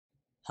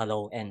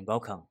Hello and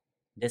welcome.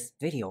 This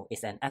video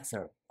is an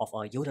excerpt of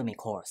a Udemy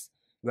course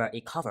where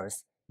it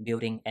covers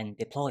building and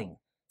deploying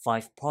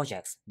 5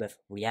 projects with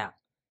React.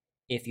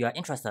 If you are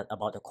interested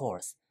about the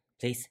course,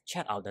 please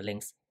check out the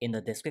links in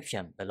the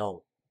description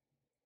below.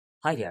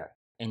 Hi there,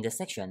 in this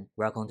section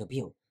we are going to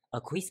build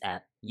a quiz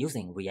app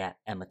using React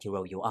and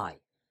Material UI.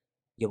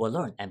 You will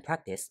learn and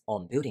practice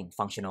on building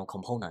functional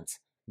components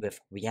with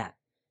React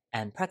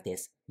and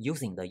practice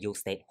using the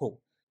useState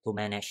hook to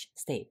manage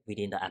state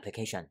within the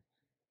application.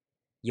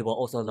 You will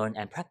also learn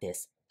and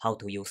practice how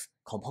to use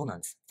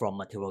components from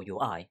Material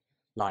UI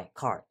like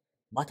card,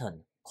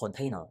 button,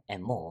 container,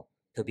 and more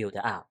to build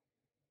the app.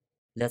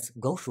 Let's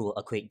go through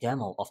a quick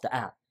demo of the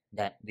app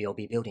that we'll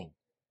be building.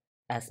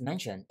 As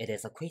mentioned, it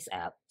is a quiz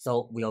app,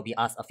 so we'll be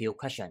asked a few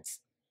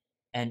questions,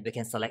 and we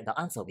can select the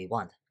answer we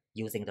want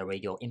using the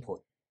radio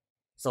input.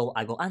 So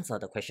I will answer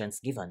the questions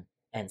given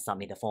and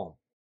submit the form.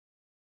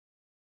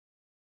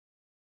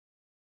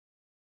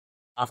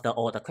 After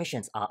all the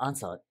questions are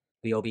answered,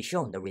 we will be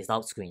shown the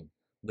result screen,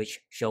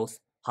 which shows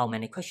how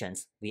many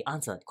questions we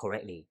answered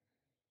correctly.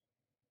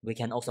 We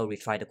can also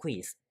retry the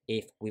quiz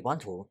if we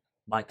want to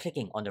by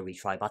clicking on the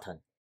retry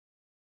button.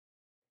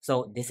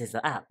 So this is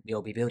the app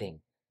we'll be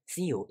building.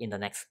 See you in the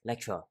next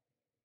lecture.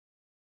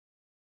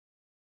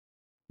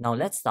 Now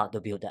let's start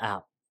to build the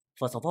app.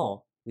 First of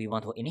all, we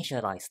want to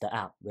initialize the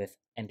app with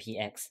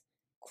npx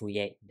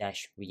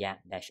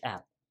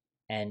create-react-app,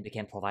 and we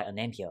can provide a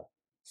name here.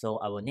 So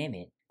I will name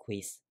it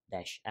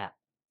quiz-app.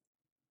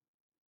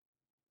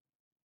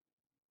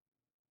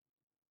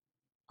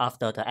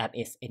 After the app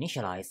is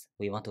initialized,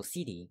 we want to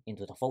cd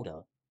into the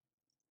folder.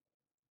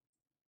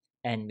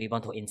 And we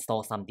want to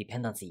install some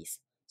dependencies.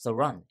 So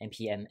run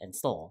npm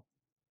install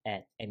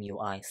add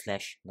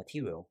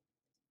mui/material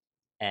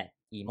add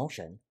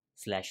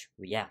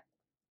emotion/react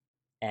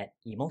add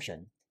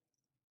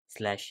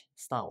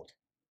emotion/styled.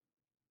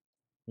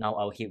 Now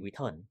I'll hit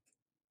return.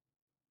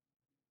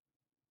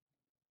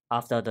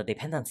 After the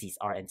dependencies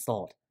are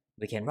installed,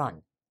 we can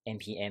run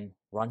npm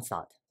run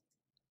start.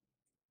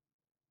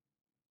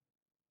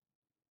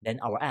 Then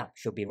our app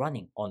should be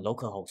running on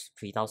localhost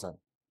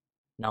 3000.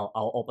 Now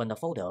I'll open the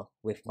folder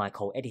with my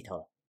code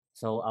editor.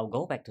 So I'll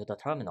go back to the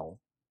terminal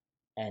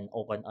and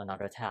open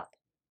another tab.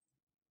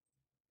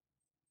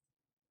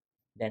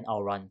 Then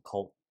I'll run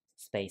code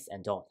space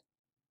and dot.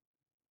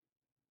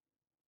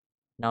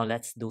 Now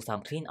let's do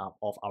some cleanup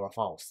of our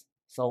files.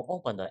 So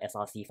open the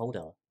src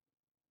folder.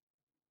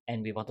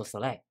 And we want to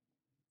select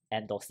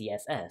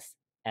app.css,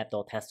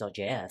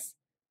 app.test.js,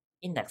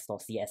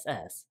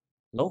 index.css,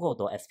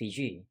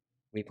 logo.svg,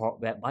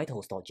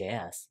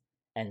 report-web-vitals.js,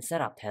 and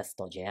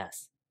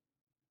setup-test.js.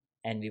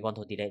 And we want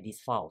to delete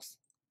these files.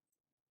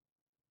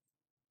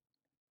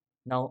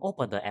 Now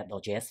open the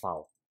app.js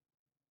file.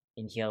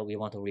 In here, we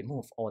want to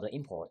remove all the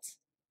imports.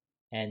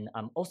 And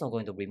I'm also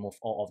going to remove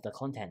all of the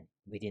content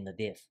within the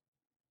div.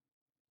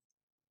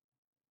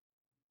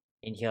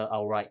 In here,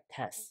 I'll write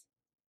test.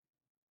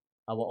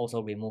 I will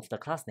also remove the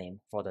class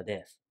name for the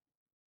div.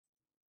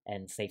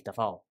 And save the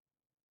file.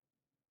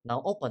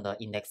 Now open the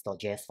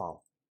index.js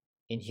file.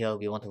 In here,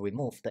 we want to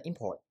remove the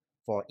import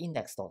for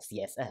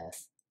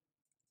index.css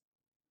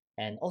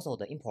and also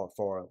the import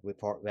for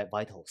report web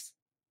vitals.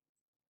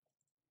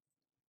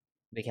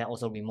 We can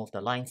also remove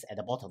the lines at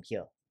the bottom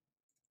here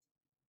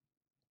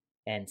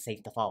and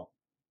save the file.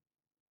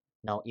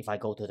 Now if I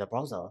go to the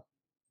browser,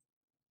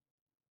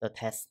 the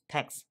test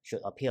text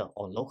should appear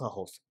on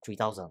localhost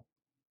 3000.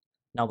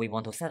 Now we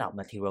want to set up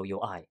Material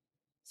UI.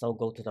 So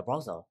go to the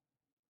browser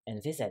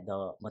and visit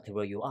the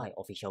Material UI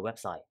official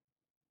website.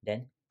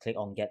 Then click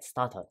on Get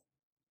Started.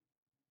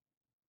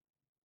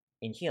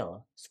 In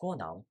here, scroll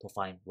down to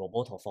find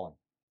Roboto font,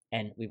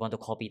 and we want to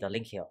copy the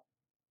link here.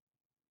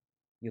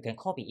 You can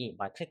copy it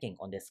by clicking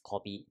on this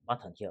copy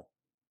button here.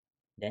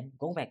 Then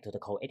go back to the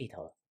code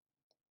editor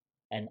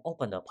and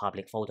open the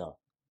public folder.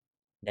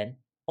 Then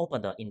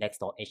open the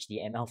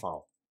index.html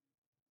file.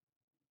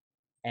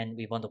 And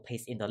we want to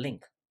paste in the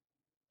link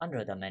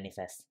under the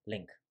manifest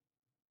link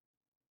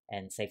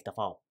and save the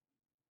file.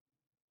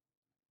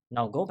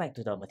 Now go back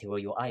to the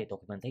Material UI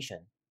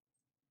documentation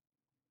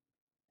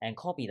and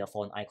copy the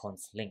font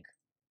icons link.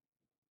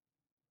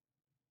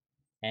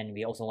 And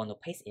we also want to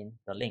paste in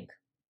the link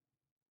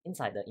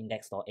inside the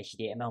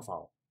index.html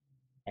file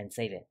and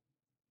save it.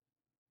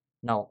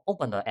 Now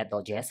open the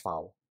app.js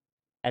file.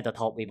 At the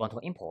top, we want to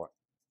import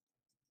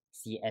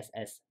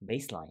CSS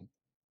baseline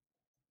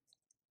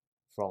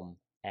from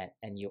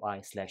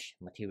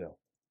 @mui/material.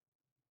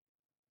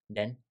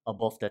 Then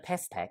above the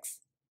test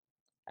text,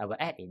 I will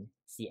add in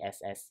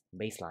CSS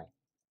baseline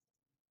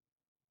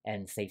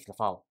and save the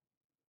file.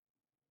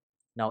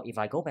 Now if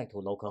I go back to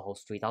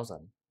localhost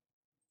 3000,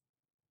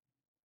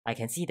 I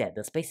can see that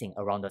the spacing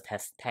around the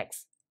test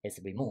text is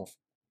removed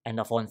and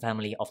the font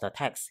family of the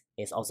text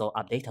is also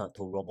updated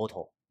to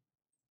Roboto.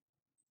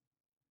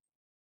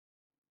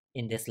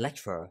 In this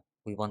lecture,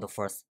 we want to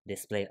first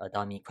display a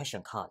dummy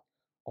question card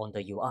on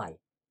the UI,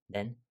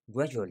 then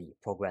gradually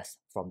progress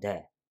from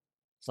there.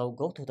 So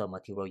go to the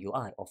Material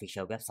UI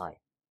official website,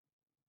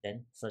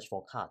 then search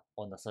for card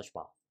on the search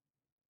bar.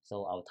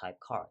 So I'll type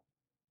card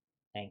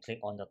and click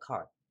on the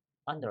card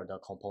under the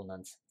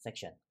components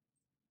section.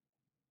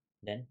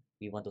 Then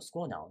we want to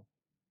scroll down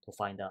to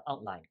find the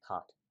outline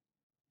card.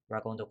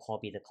 We're going to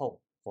copy the code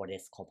for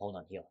this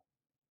component here.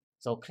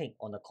 So click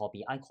on the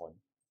copy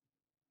icon,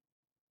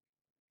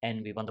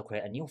 and we want to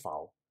create a new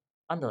file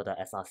under the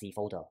src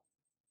folder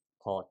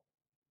called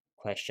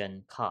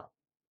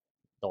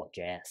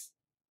questioncard.js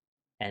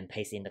and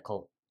paste in the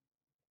code.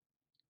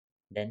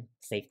 Then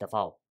save the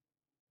file.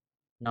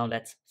 Now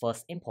let's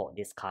first import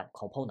this card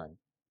component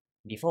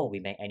before we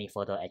make any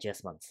further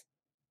adjustments.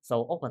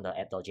 So open the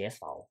app.js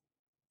file,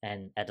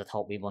 and at the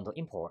top we want to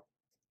import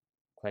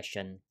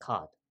question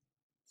card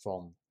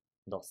from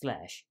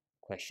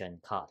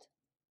 /question card.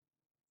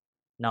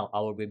 Now I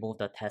will remove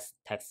the test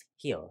text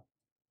here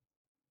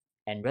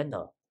and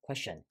render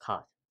question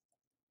card.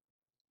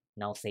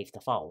 Now save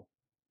the file.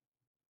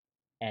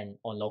 And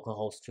on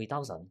localhost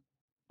 3000,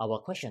 our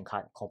question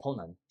card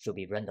component should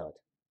be rendered.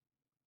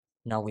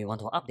 Now we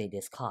want to update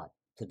this card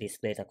to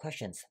display the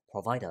questions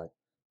provided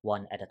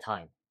one at a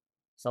time.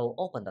 So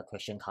open the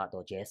question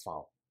card.js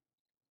file.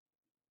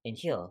 In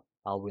here,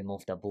 I'll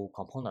remove the bool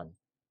component.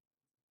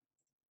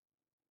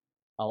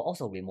 I'll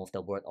also remove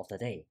the word of the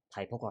day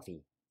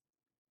typography,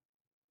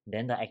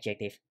 then the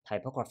adjective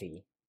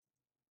typography,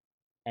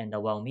 and the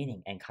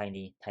well-meaning and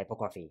kindly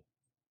typography.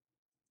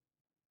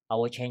 I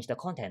will change the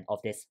content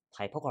of this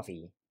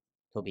typography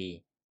to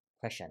be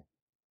question.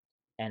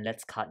 And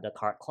let's cut the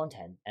card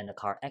content and the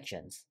card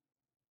actions.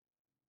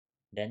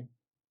 Then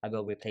I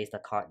will replace the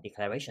card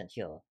declaration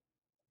here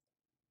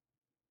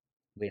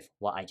with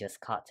what I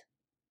just cut.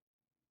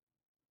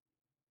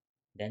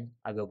 Then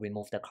I will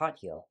remove the card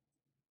here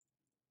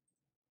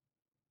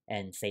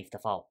and save the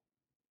file.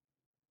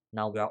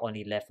 Now we are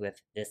only left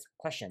with this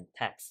question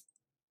text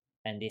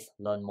and this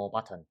learn more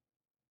button.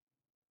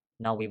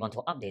 Now we want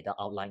to update the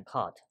outline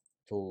card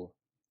to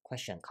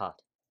question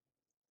card,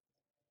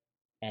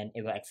 and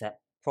it will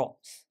accept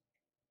props.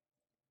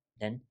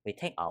 Then we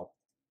take out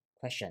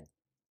question,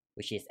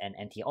 which is an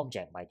empty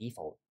object by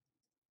default,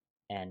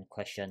 and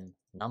question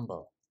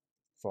number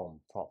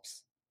from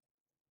props.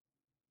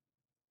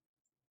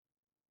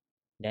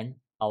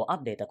 Then I'll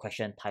update the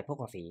question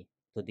typography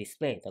to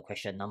display the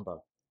question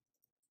number.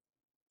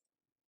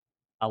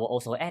 I will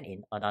also add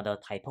in another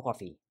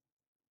typography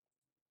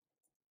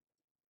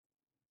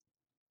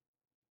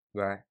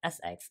where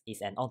sx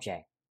is an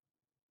object,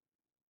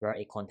 where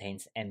it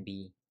contains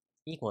MB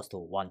equals to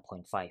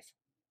 1.5.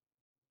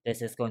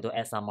 This is going to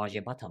add some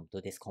margin bottom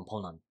to this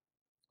component.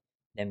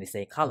 Then we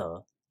say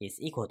color is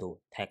equal to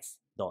text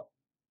dot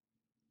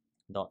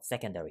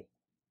secondary.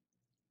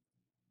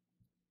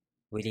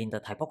 Within the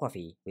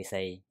typography, we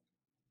say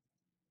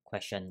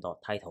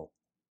question.title.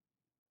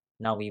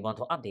 Now we want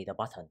to update the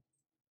button.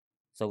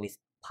 So we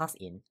pass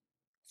in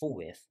full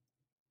width,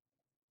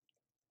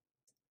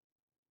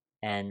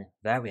 and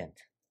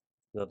variant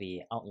will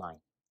be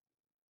outline,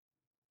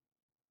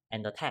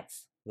 and the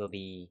text will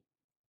be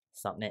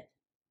submit.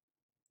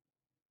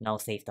 Now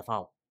save the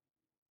file,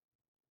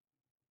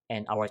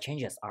 and our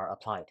changes are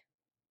applied.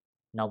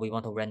 Now we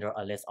want to render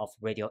a list of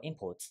radio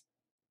inputs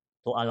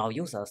to allow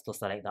users to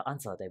select the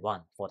answer they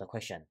want for the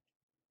question.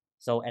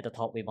 So at the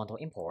top, we want to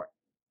import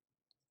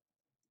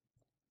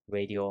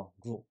radio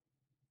group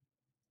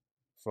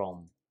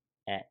from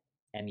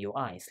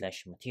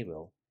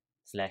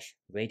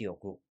 @mui/material/radio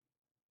group,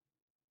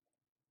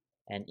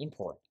 and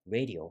import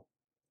radio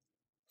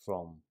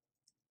from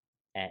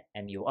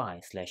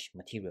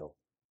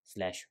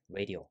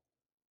 @mui/material/radio.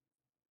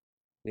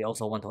 We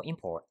also want to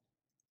import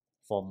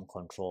form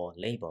control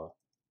label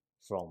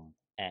from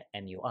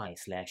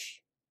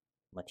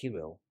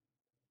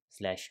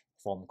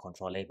 @mui/material/form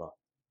control label.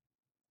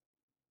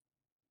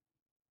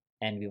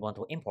 And we want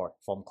to import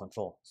form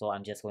control, so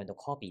I'm just going to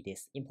copy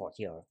this import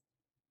here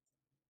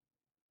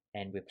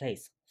and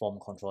replace form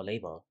control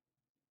label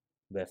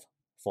with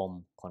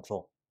form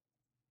control.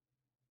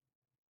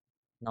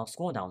 Now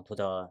scroll down to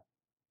the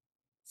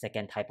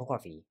second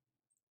typography.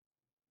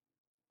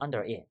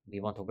 Under it, we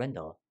want to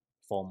render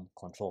form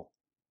control.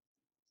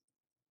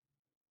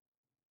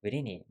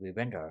 Within it, we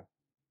render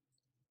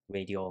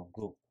radio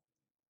group,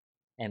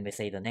 and we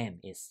say the name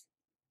is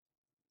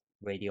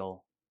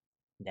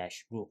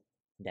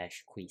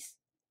radio-group-quiz.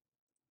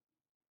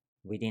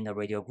 Within the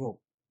radio group,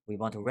 we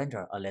want to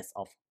render a list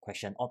of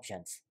question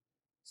options.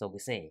 So we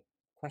say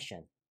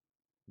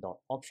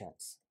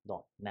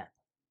question.options.map.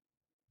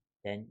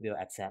 Then we'll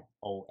accept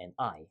O and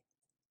I.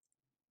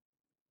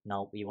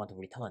 Now we want to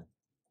return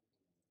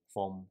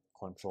form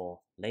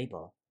control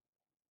label,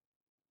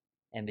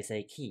 and we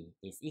say key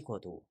is equal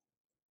to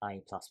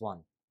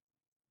I+1.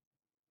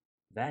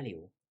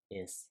 Value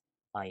is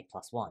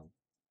I+1.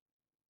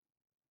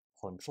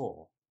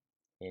 Control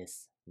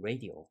is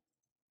radio,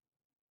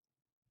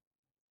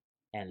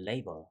 and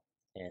label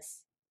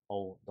is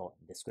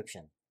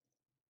O.description.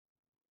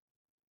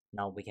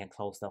 Now we can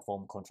close the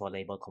form control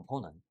label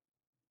component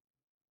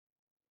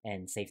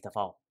and save the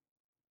file.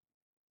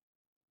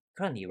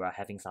 Currently, we are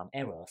having some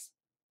errors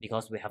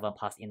because we haven't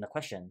passed in the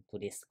question to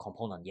this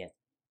component yet.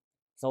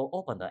 So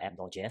open the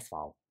app.js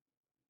file.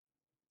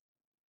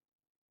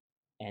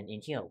 And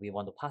in here, we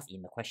want to pass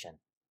in the question.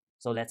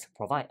 So let's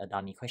provide a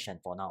dummy question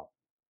for now.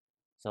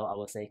 So I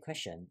will say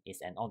question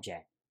is an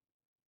object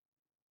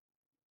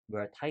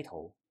where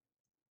title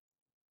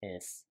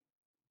is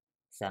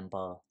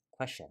sample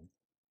question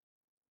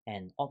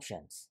and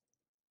options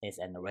is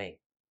an array.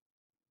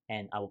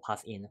 And I will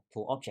pass in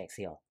two objects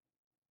here.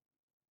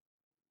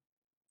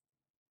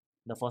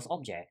 The first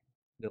object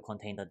will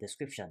contain the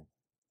description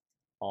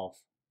of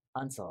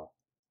answer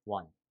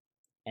 1,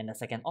 and the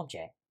second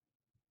object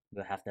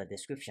will have the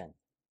description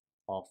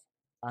of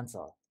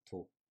answer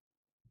 2.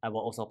 I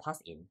will also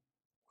pass in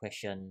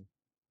question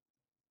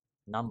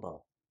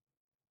number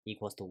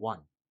equals to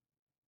 1.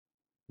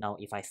 Now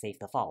if I save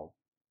the file,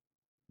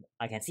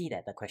 I can see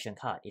that the question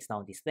card is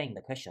now displaying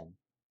the question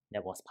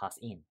that was passed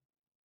in.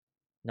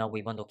 Now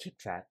we want to keep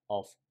track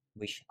of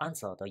which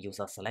answer the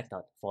user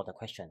selected for the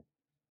question.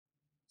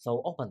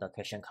 So open the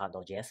question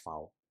card.js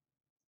file.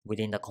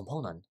 Within the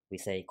component, we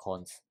say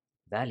const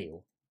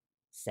value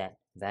set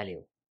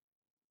value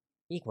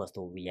equals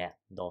to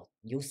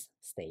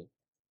react.useState,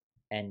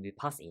 and we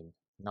pass in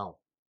null.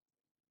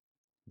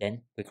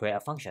 Then we create a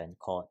function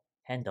called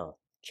handle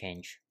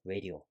change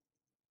radio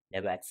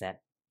that will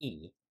accept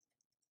e,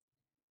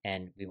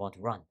 and we want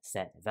to run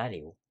set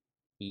value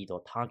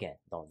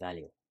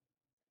e.target.value.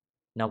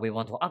 Now we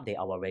want to update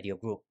our radio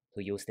group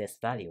to use this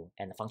value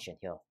and the function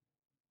here.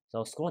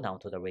 So scroll down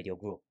to the radio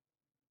group,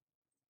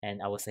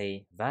 and I will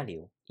say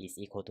value is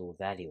equal to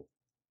value.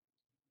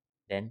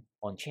 Then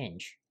on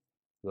change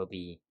will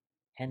be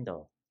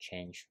handle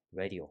change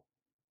radio,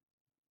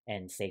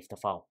 and save the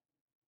file.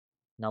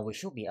 Now we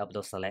should be able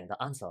to select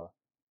the answer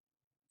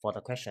for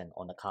the question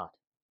on the card.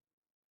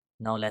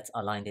 Now let's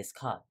align this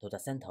card to the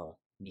center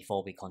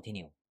before we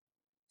continue.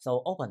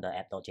 So open the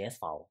app.js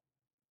file.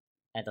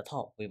 At the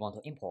top, we want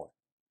to import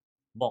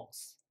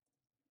box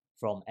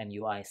from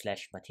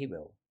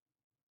MUI/material.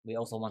 We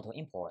also want to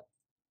import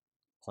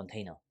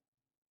container.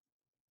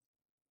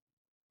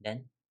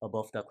 Then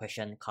above the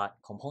question card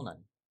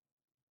component,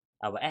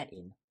 I will add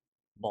in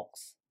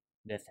box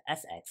with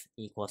sx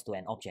equals to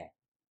an object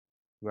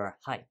where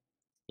height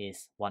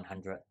is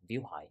 100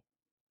 view height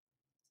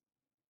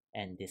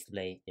and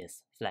display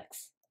is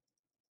flex.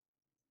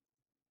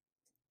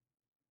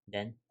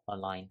 Then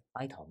align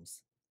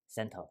items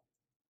center.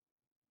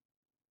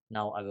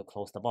 Now I will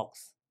close the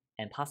box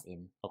and pass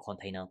in a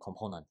container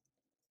component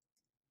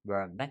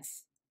where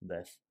max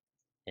width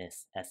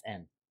is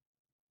sm.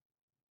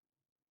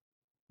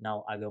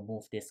 Now I will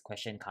move this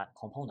question card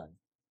component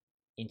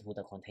into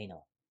the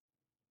container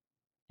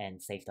and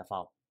save the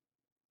file.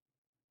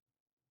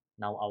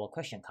 Now our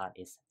question card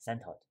is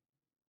centered.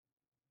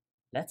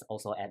 Let's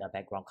also add a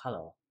background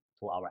color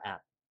to our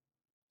app.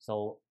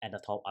 So at the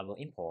top, I will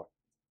import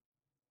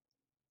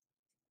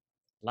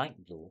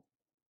light blue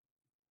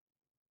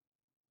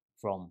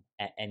from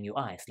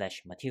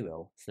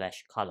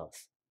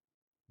MUI/material/colors.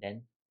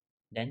 Then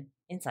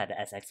inside the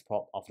SX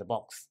prop of the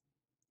box,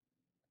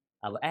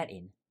 I will add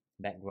in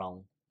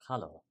background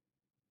color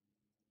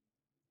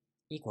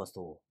equals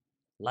to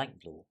light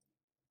blue,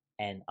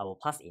 and I will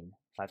pass in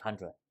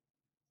 500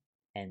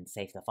 and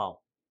save the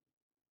file.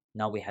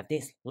 Now we have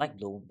this light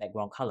blue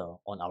background color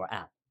on our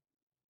app.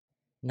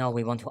 Now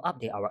we want to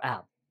update our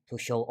app to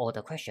show all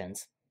the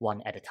questions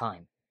one at a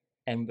time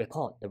and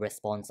record the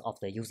response of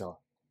the user.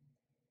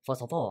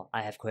 First of all,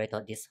 I have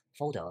created this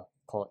folder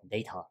called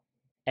data,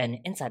 and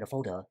inside the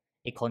folder,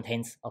 it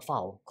contains a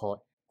file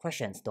called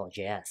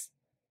questions.js.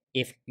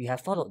 If you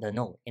have followed the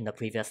note in the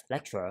previous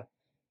lecture,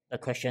 the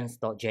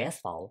questions.js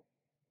file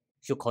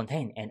should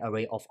contain an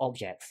array of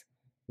objects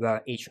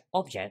where each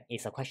object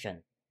is a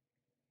question,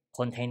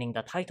 containing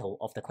the title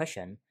of the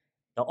question,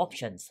 the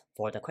options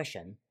for the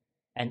question,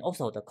 and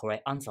also the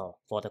correct answer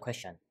for the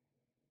question.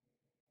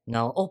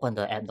 Now open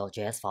the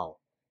app.js file.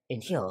 In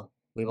here,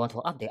 we want to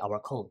update our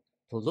code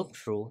to look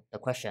through the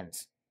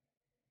questions.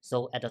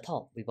 So at the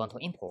top, we want to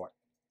import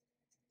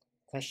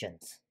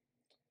questions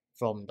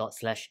from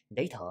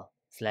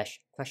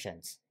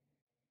 ./data/questions.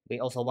 We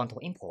also want to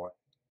import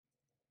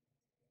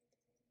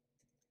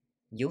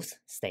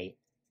useState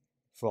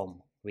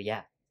from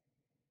React.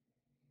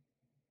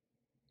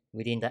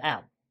 Within the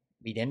app,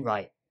 we then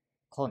write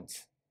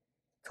const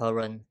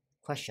current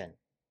question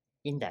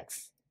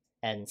index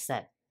and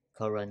set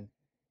current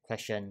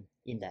question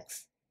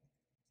index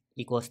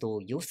equals to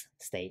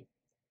useState,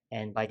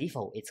 and by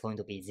default it's going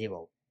to be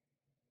 0.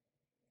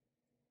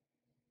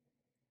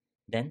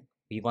 Then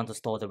we want to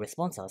store the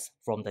responses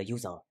from the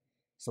user,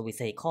 so we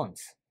say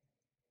const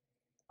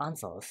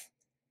answers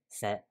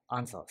set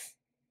answers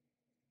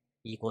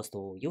equals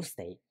to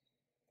useState,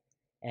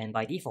 and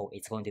by default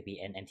it's going to be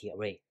an empty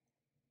array.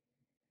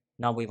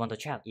 Now we want to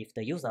check if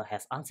the user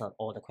has answered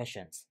all the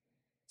questions,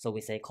 so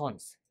we say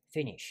const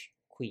finish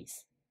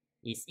quiz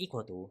is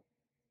equal to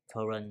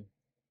current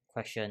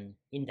question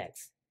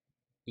index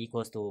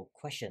equals to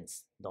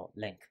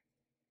questions.length.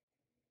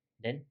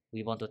 Then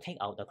we want to take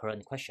out the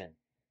current question,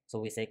 so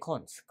we say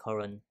const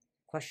current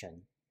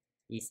question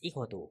is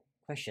equal to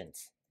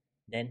questions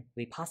Then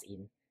we pass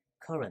in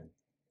current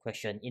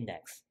question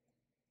index.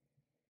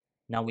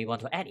 Now we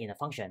want to add in a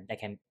function that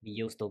can be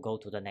used to go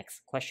to the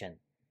next question.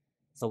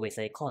 So we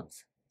say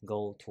const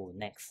go to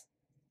next.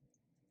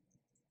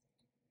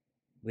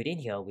 Within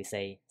here we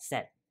say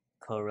set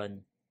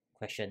current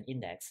question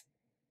index,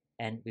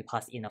 and we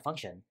pass in a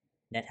function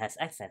that has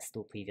access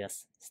to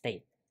previous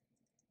state.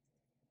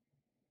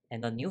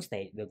 And the new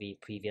state will be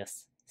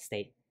previous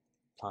state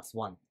plus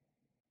 1.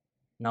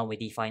 Now we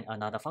define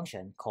another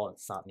function called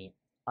submit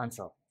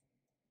answer.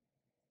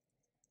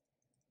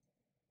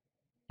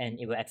 And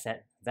it will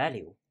accept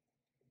value.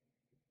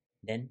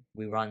 Then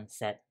we run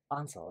set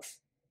answers.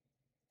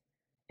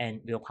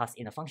 And we'll pass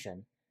in a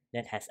function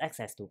that has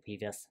access to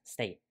previous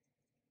state.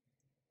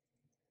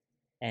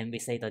 And we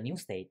say the new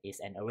state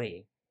is an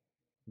array.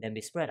 Then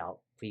we spread out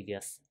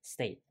previous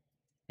state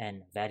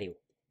and value.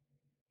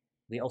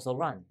 We also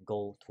run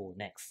go to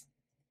next.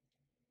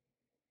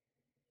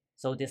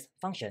 So this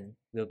function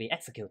will be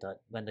executed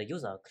when the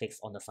user clicks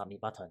on the submit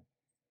button.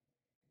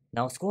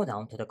 Now scroll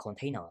down to the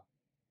container.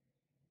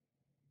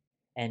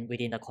 And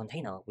within the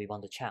container, we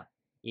want to check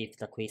if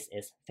the quiz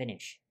is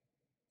finished.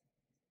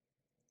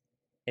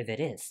 If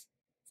it is,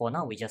 for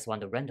now we just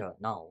want to render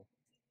now.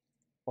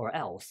 Or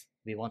else,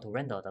 we want to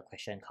render the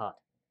question card.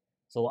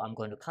 So I'm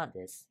going to cut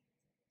this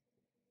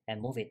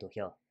and move it to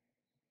here.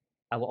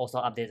 I will also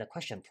update the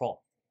question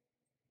prop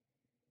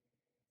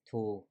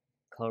to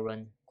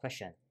current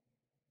question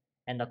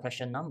and the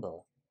question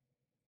number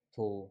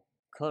to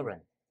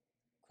current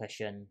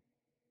question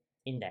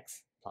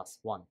index plus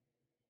 1.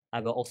 I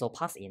will also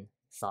pass in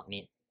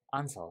submit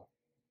answer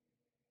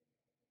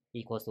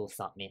equals to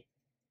submit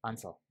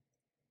answer.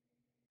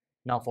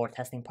 Now for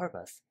testing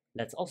purpose,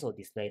 let's also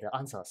display the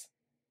answers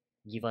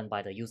given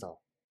by the user.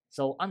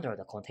 So under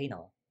the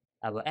container,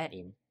 I will add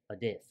in a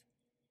div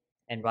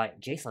and write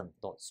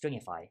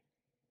json.stringify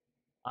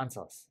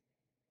answers.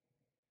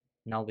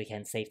 Now we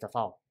can save the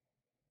file.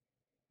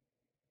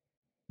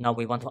 Now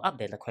we want to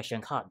update the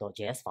question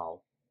card.js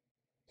file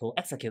to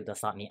execute the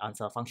submit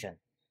answer function.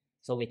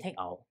 So we take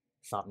out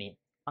submit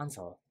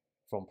answer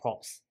from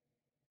props.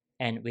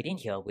 And within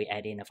here, we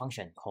add in a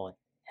function called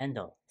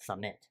handle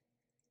submit.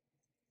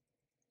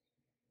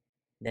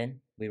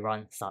 Then we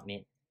run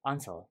submit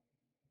answer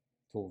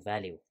to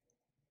value.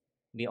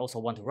 We also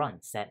want to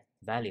run set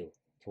value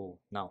to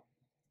null.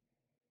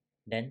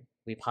 Then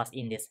we pass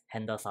in this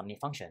handle submit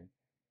function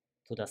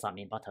to the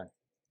submit button.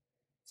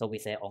 So we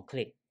say on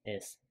click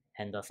is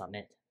handle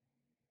submit.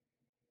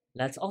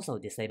 Let's also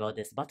disable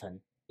this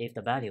button if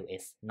the value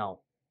is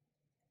null.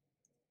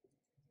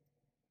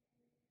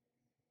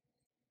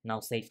 Now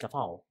save the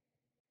file.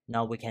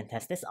 Now we can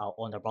test this out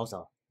on the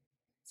browser.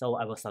 So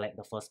I will select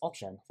the first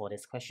option for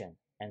this question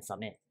and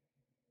submit.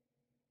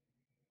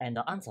 And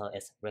the answer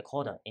is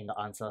recorded in the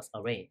answers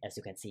array, as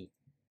you can see.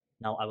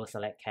 Now I will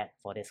select cat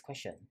for this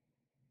question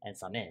and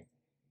submit.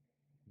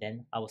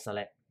 Then I will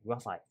select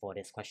graphite for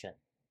this question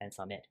and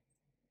submit.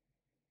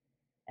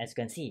 As you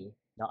can see,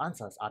 the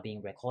answers are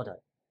being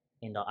recorded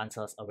in the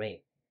answers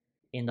array.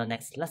 In the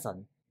next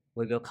lesson,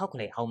 we will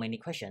calculate how many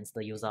questions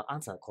the user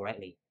answered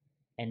correctly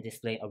and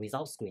display a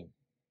result screen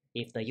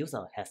if the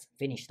user has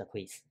finished the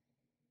quiz.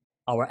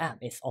 Our app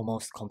is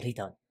almost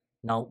completed.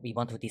 Now we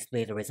want to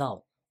display the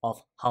result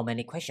of how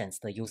many questions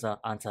the user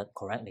answered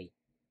correctly.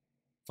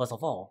 First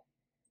of all,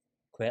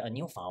 create a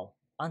new file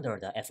under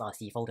the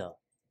src folder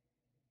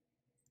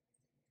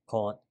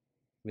called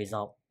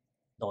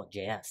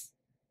result.js,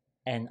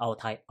 and I'll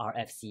type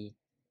rfc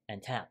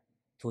and tab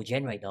to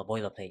generate the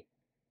boilerplate.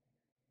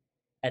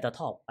 At the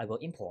top, I will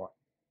import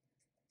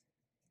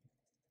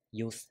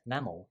use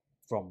memo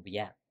from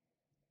React.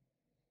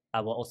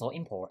 I will also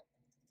import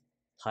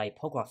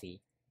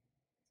typography,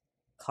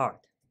 card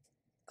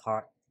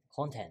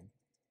content,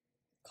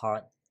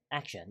 card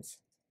actions,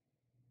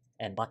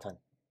 and button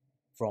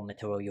from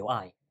Material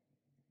UI.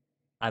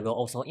 I will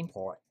also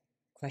import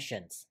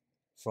questions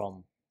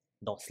from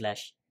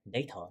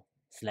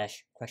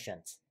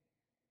 ./data/questions.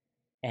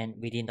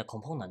 And within the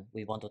component,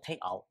 we want to take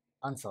out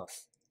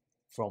answers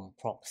from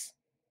props.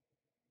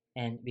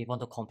 And we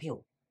want to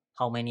compute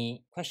how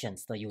many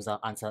questions the user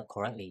answered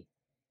correctly.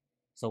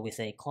 So we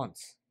say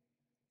const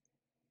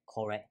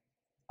correct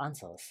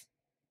answers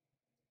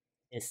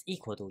is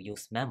equal to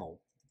use memo,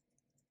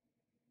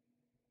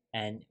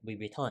 and we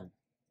return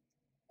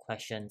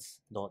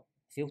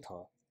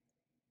questions.filter,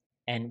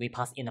 and we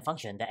pass in a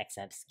function that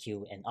accepts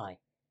q and I.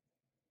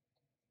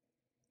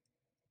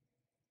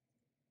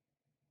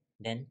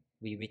 Then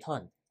we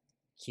return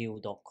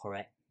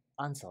q.correct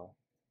answer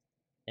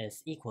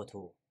is equal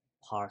to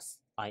parse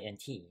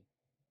int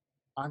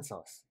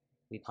answers.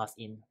 We pass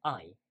in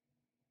I.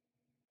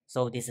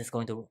 So this is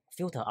going to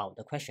filter out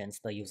the questions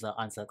the user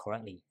answered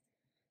correctly.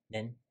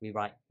 Then we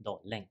write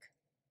 .link.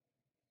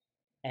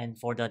 And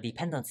for the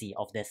dependency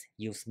of this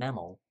use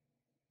memo,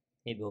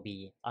 it will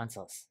be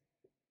answers.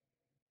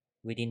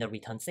 Within the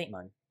return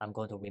statement, I'm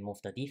going to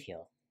remove the div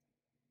here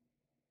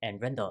and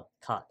render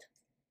cut,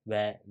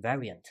 where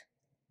variant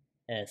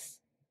is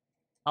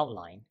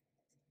outline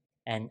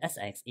and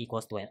sx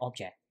equals to an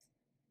object.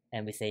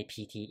 and we say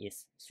PT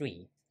is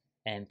 3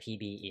 and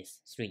PB is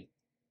 3.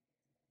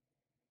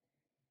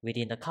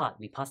 Within the card,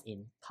 we pass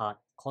in card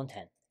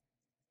content.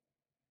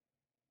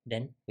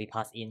 Then we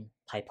pass in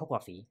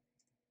typography,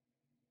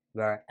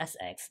 where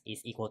SX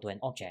is equal to an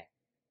object,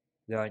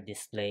 where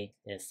display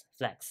is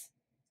flex.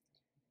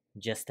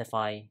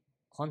 Justify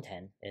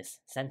content is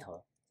center.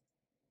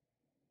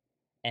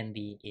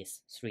 MB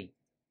is 3.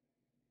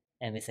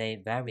 And we say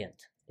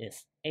variant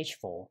is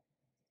H4.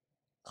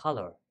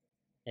 Color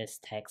is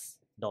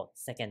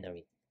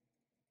text.secondary.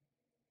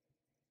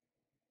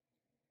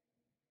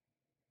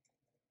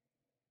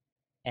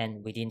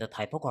 And within the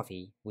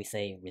typography, we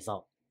say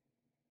result.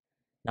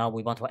 Now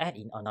we want to add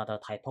in another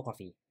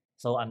typography.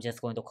 So I'm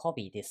just going to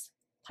copy this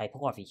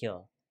typography here,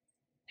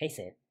 paste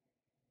it,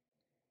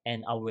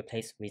 and I'll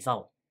replace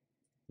result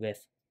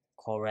with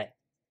correct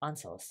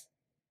answers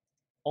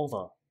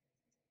over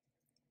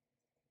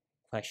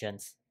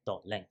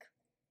questions.length.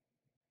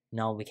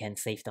 Now we can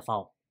save the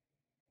file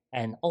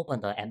and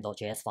open the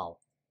app.js file.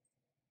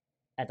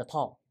 At the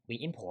top, we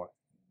import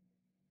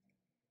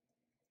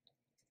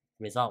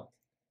result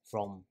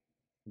from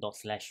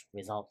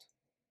 ./result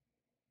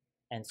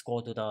and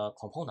scroll to the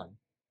component.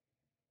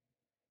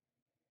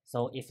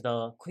 So if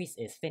the quiz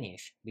is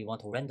finished, we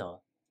want to render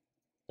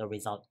the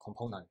result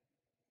component,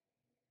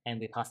 and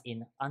we pass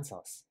in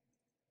answers.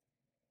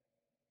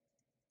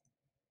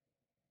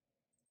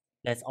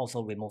 Let's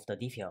also remove the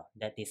div here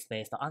that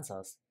displays the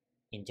answers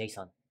in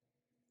JSON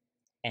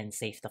and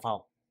save the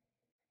file.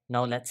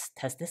 Now let's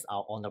test this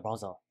out on the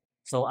browser.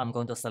 So I'm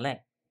going to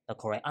select the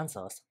correct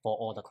answers for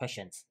all the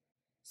questions.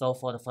 So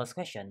for the first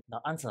question,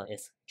 the answer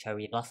is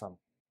cherry blossom.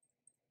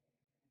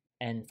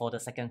 And for the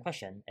second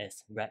question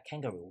is red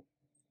kangaroo.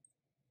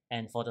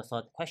 And for the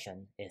third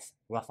question is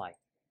graphite.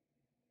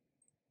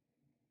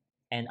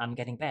 And I'm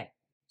getting back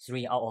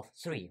 3 out of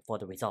 3 for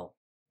the result.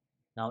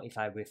 Now if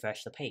I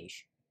refresh the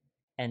page,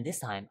 and this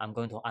time I'm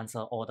going to answer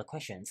all the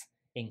questions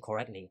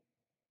incorrectly.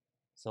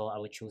 So I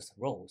will choose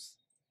rose,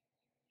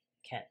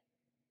 cat,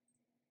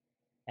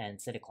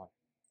 and silicon.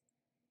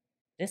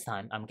 This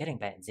time I'm getting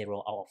back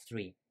 0 out of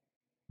 3.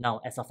 Now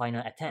as a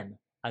final attempt,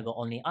 I will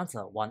only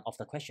answer one of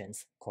the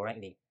questions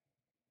correctly.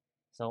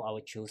 So I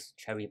will choose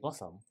cherry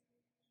blossom,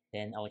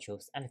 then I will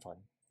choose elephant,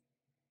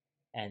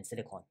 and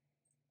silicon.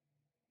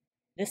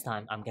 This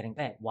time I'm getting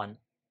back 1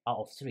 out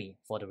of 3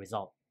 for the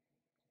result.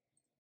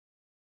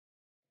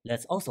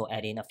 Let's also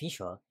add in a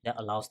feature that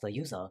allows the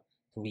user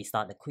to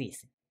restart the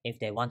quiz if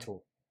they want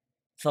to.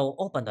 So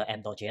open the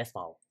app.js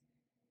file.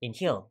 In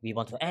here, we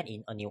want to add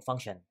in a new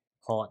function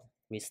called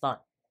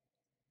restart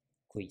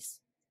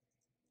quiz.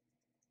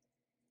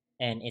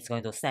 And it's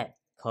going to set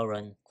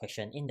current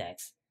question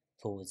index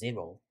to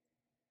 0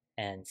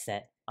 and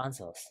set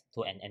answers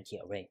to an empty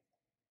array.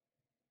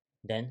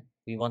 Then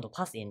we want to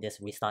pass in this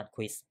restart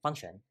quiz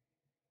function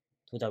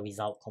to the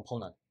result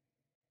component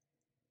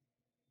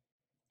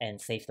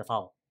and save the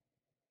file.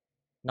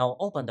 Now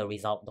open the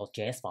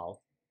result.js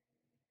file.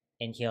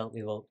 In here,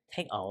 we will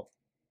take out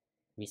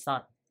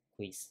restart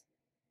quiz.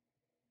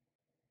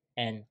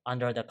 And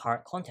under the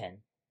card content,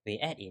 we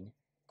add in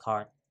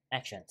card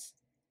actions.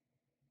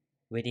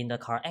 Within the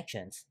card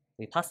actions,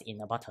 we pass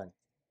in a button.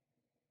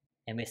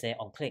 And we say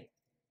on click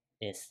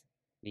is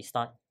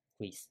restart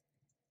quiz.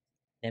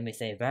 Then we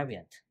say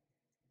variant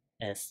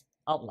is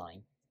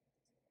outline.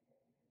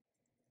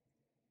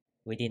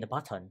 Within the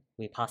button,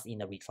 we pass in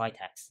the retry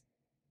text.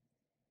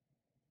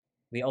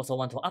 We also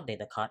want to update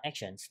the card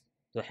actions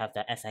to have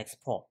the SX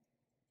prop.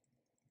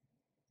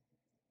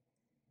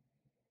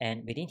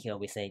 And within here,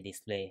 we say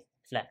display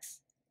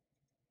flex,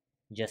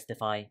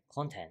 justify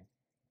content,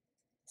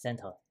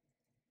 center.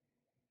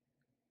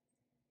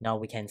 Now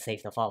we can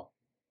save the file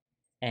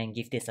and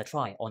give this a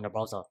try on the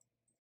browser.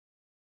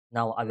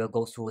 Now I will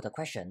go through the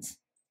questions.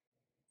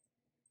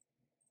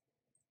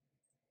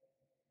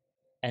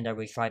 And the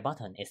retry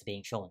button is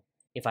being shown.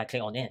 If I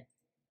click on it,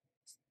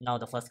 now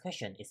the first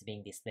question is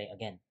being displayed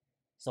again,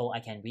 so I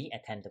can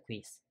re-attempt the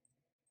quiz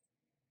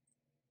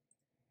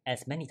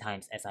as many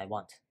times as I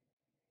want.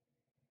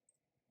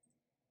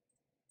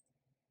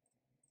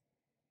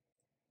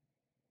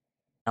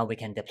 Now we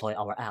can deploy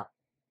our app.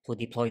 To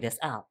deploy this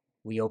app,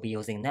 we will be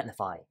using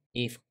Netlify.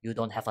 If you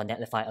don't have a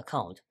Netlify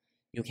account,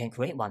 you can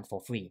create one for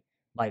free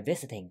by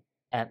visiting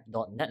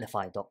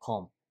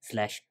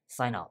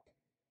app.netlify.com/signup.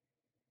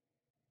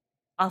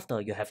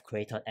 After you have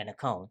created an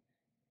account,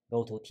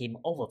 go to Team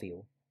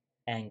Overview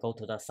and go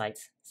to the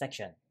Sites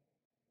section.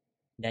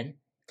 Then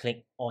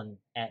click on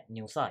Add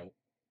New Site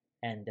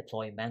and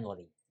deploy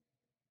manually.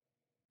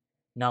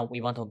 Now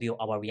we want to build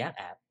our React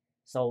app,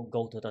 so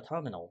go to the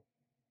terminal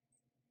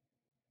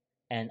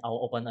and I'll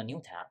open a new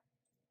tab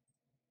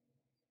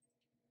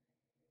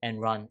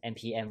and run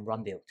npm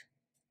run build.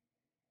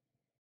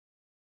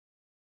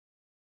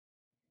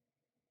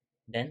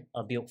 Then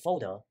a build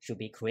folder should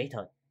be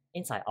created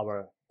inside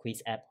our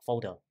quiz app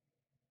folder.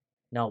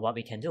 Now what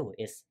we can do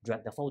is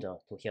drag the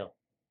folder to here.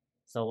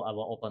 So I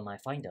will open my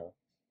Finder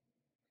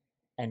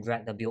and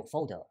drag the build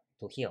folder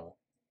to here.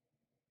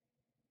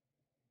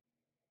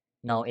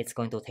 Now it's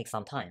going to take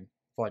some time,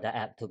 for the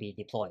app to be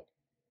deployed.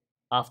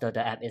 After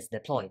the app is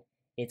deployed,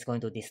 it's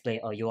going to display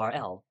a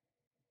URL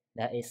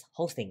that is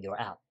hosting your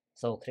app.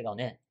 So click on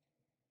it.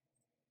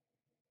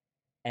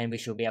 And we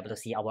should be able to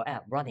see our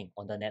app running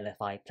on the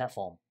Netlify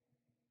platform.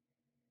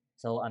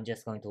 So I'm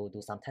just going to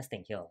do some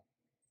testing here.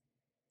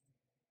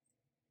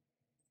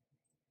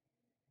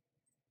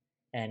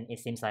 And it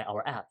seems like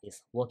our app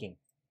is working.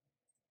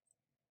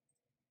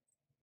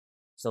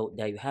 So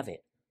there you have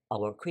it.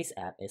 Our quiz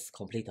app is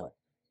completed.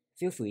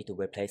 Feel free to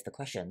replace the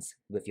questions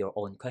with your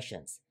own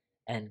questions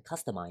and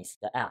customize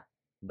the app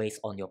based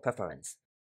on your preference.